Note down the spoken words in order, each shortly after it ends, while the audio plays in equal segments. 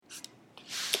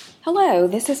Hello,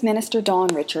 this is Minister Dawn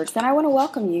Richards, and I want to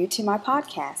welcome you to my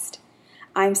podcast.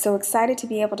 I'm so excited to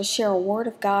be able to share a word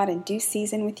of God in due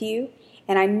season with you,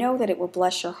 and I know that it will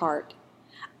bless your heart.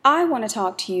 I want to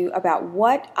talk to you about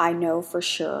what I know for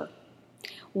sure.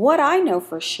 What I know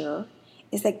for sure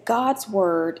is that God's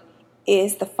Word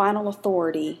is the final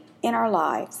authority in our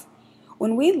lives.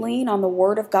 When we lean on the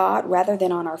Word of God rather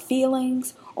than on our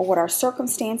feelings or what our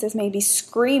circumstances may be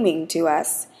screaming to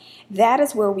us, that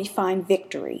is where we find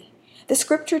victory. The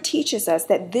Scripture teaches us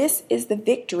that this is the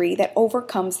victory that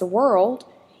overcomes the world,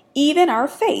 even our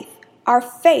faith,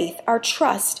 our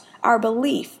trust, our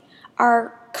belief,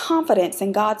 our confidence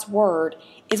in God's Word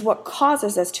is what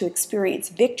causes us to experience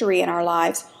victory in our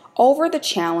lives over the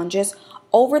challenges,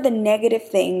 over the negative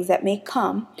things that may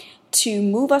come to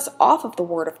move us off of the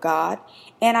Word of God.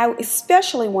 And I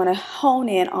especially want to hone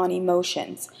in on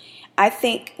emotions. I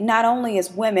think not only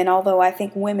as women, although I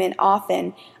think women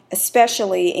often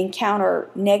especially encounter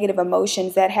negative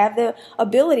emotions that have the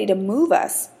ability to move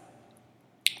us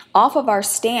off of our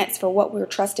stance for what we're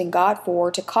trusting God for,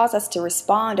 to cause us to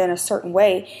respond in a certain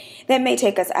way that may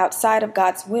take us outside of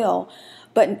God's will.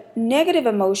 But negative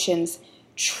emotions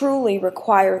truly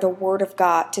require the Word of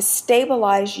God to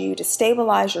stabilize you, to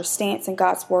stabilize your stance in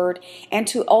God's Word, and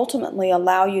to ultimately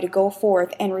allow you to go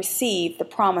forth and receive the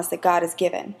promise that God has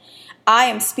given. I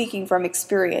am speaking from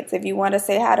experience. If you want to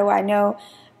say, how do I know?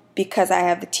 Because I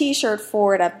have the t-shirt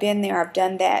for it, I've been there, I've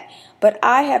done that. But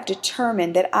I have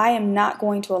determined that I am not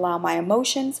going to allow my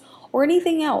emotions or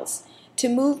anything else to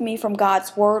move me from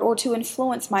God's Word or to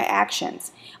influence my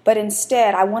actions. But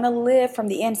instead, I want to live from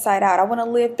the inside out. I want to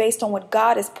live based on what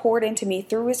God has poured into me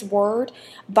through His Word,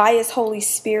 by His Holy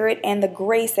Spirit, and the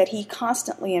grace that He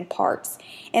constantly imparts.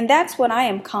 And that's when I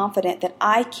am confident that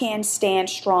I can stand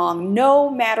strong no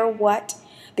matter what,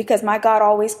 because my God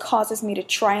always causes me to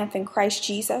triumph in Christ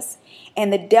Jesus,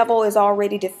 and the devil is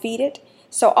already defeated.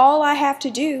 So all I have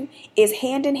to do is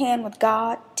hand in hand with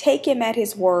God, take Him at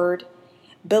His word,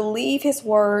 believe His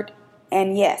word,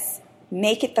 and yes,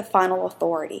 make it the final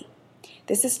authority.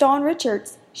 This is Dawn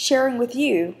Richards sharing with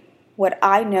you what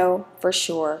I know for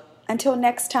sure. Until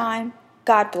next time,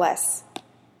 God bless.